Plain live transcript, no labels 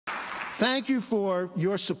Thank you for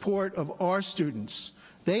your support of our students.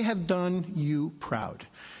 They have done you proud.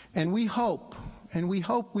 And we hope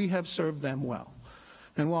we have served them well.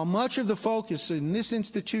 And while much of the focus in this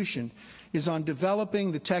institution is on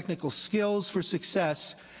developing the technical skills for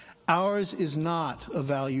success, ours is not a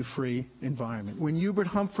value-free environment. When Hubert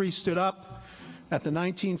Humphrey stood up at the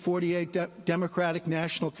 1948 Democratic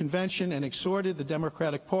National Convention and exhorted the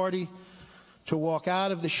Democratic Party to walk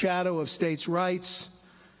out of the shadow of states' rights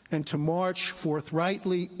and to march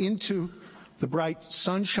forthrightly into the bright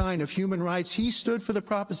sunshine of human rights, he stood for the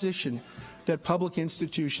proposition that public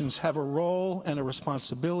institutions have a role and a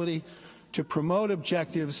responsibility to promote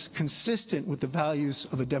objectives consistent with the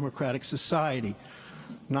values of a democratic society: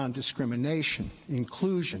 non-discrimination,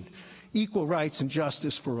 inclusion, equal rights, and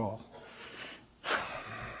justice for all.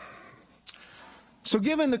 So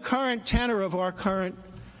given the current tenor of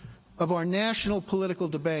our national political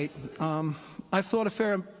debate, I've thought a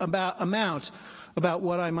fair amount about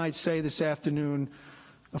what I might say this afternoon,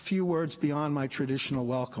 a few words beyond my traditional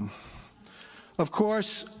welcome. Of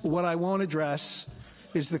course, what I won't address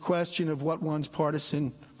is the question of what one's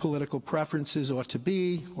partisan political preferences ought to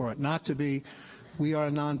be or ought not to be. We are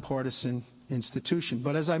a nonpartisan institution.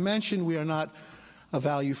 But as I mentioned, we are not a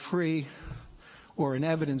value-free or an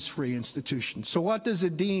evidence-free institution. So what does a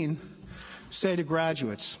dean say to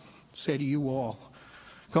graduates, say to you all,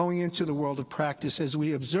 going into the world of practice as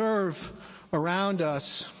we observe around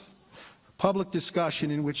us public discussion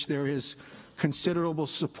in which there is considerable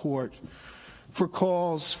support for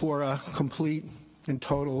calls for a complete and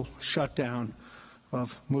total shutdown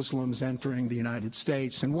of Muslims entering the United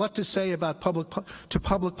States, and what to say about public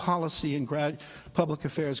policy and public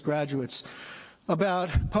affairs graduates about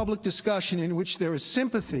public discussion in which there is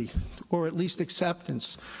sympathy or at least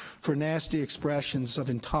acceptance for nasty expressions of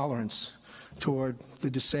intolerance toward the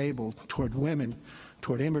disabled, toward women,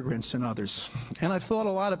 toward immigrants and others. And I've thought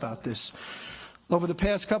a lot about this over the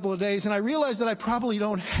past couple of days, and I realize that I probably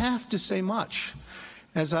don't have to say much,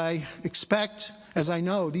 as I expect, as I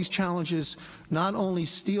know, these challenges not only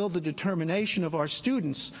steel the determination of our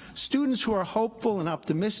students who are hopeful and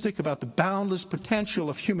optimistic about the boundless potential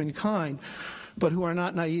of humankind, but who are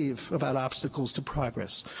not naive about obstacles to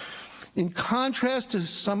progress. In contrast to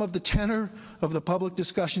some of the tenor of the public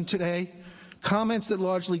discussion today, comments that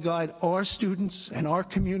largely guide our students and our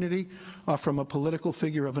community are from a political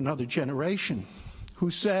figure of another generation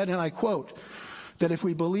who said, and I quote, that if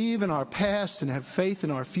we believe in our past and have faith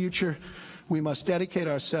in our future, we must dedicate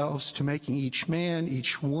ourselves to making each man,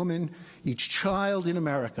 each woman, each child in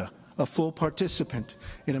America a full participant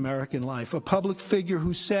in American life. A public figure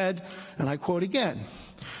who said, and I quote again,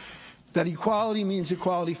 that equality means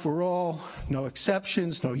equality for all, no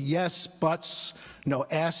exceptions, no yes, buts, no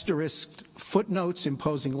asterisk footnotes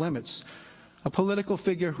imposing limits. A political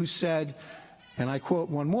figure who said, and I quote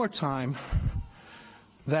one more time,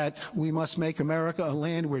 that we must make America a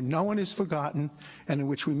land where no one is forgotten and in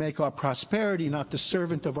which we make our prosperity not the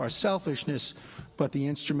servant of our selfishness, but the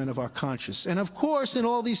instrument of our conscience. And of course, in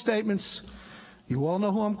all these statements, you all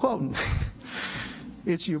know who I'm quoting.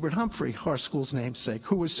 It's Hubert Humphrey, our school's namesake,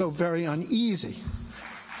 who was so very uneasy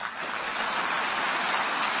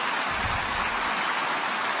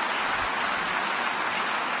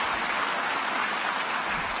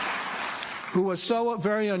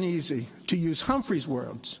to use Humphrey's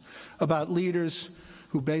words about leaders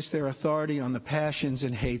who base their authority on the passions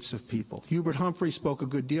and hates of people. Hubert Humphrey spoke a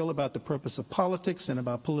good deal about the purpose of politics and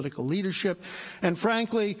about political leadership, and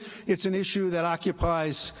frankly, it's an issue that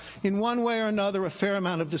occupies, in one way or another, a fair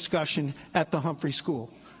amount of discussion at the Humphrey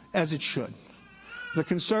School, as it should. The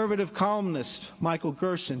conservative columnist Michael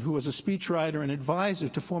Gerson, who was a speechwriter and advisor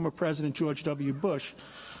to former President George W. Bush,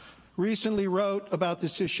 recently wrote about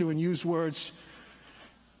this issue and used words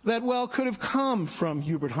that, well, could have come from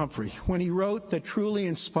Hubert Humphrey when he wrote that truly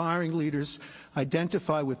inspiring leaders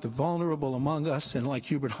identify with the vulnerable among us, and like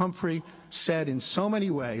Hubert Humphrey said in so many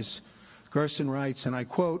ways, Gerson writes, and I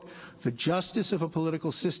quote, "The justice of a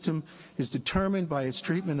political system is determined by its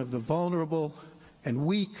treatment of the vulnerable and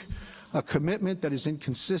weak, a commitment that is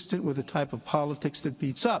inconsistent with the type of politics that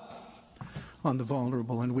beats up on the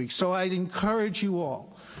vulnerable and weak." So I'd encourage you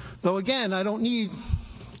all, though again, I don't need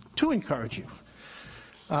to encourage you.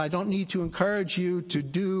 I don't need to encourage you to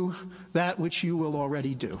do that which you will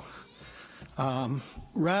already do.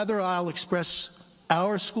 Rather, I'll express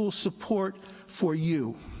our school's support for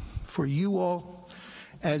you all,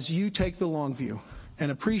 as you take the long view and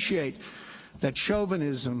appreciate that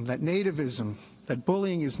chauvinism, that nativism, that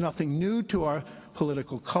bullying is nothing new to our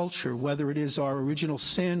political culture, whether it is our original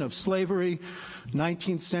sin of slavery,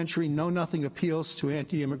 19th century know-nothing appeals to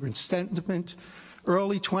anti-immigrant sentiment,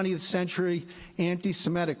 Early 20th century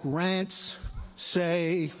anti-Semitic rants,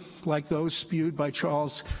 say, like those spewed by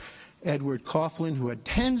Charles Edward Coughlin, who had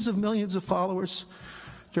tens of millions of followers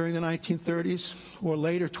during the 1930s, or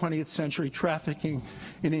later 20th century trafficking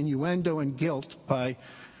in innuendo and guilt by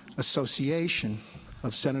association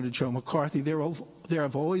of Senator Joe McCarthy. There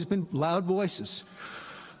have always been loud voices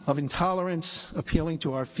of intolerance appealing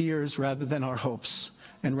to our fears rather than our hopes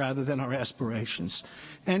and rather than our aspirations.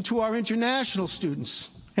 And to our international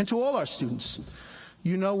students and to all our students,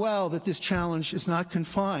 you know well that this challenge is not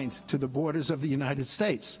confined to the borders of the United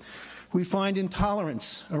States. We find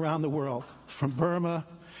intolerance around the world, from Burma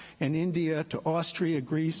and India to Austria,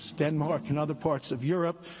 Greece, Denmark, and other parts of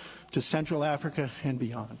Europe to Central Africa and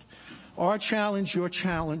beyond. Our challenge, your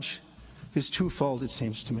challenge, is twofold, it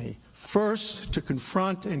seems to me. First, to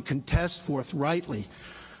confront and contest forthrightly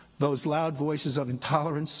those loud voices of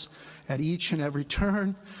intolerance at each and every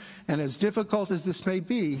turn, and as difficult as this may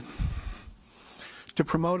be, to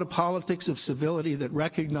promote a politics of civility that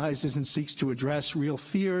recognizes and seeks to address real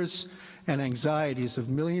fears and anxieties of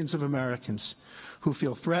millions of Americans who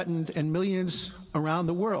feel threatened, and millions around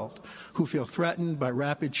the world who feel threatened by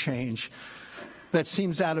rapid change that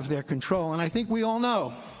seems out of their control. And I think we all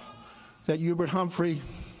know that Hubert Humphrey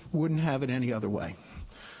wouldn't have it any other way.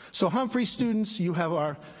 So Humphrey students, you have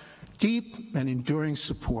our deep and enduring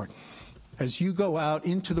support as you go out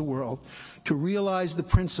into the world to realize the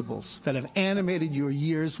principles that have animated your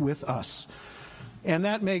years with us. And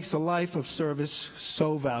that makes a life of service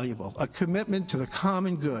so valuable, a commitment to the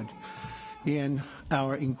common good in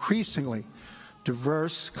our increasingly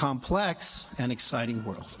diverse, complex, and exciting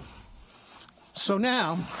world. So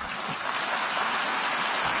now,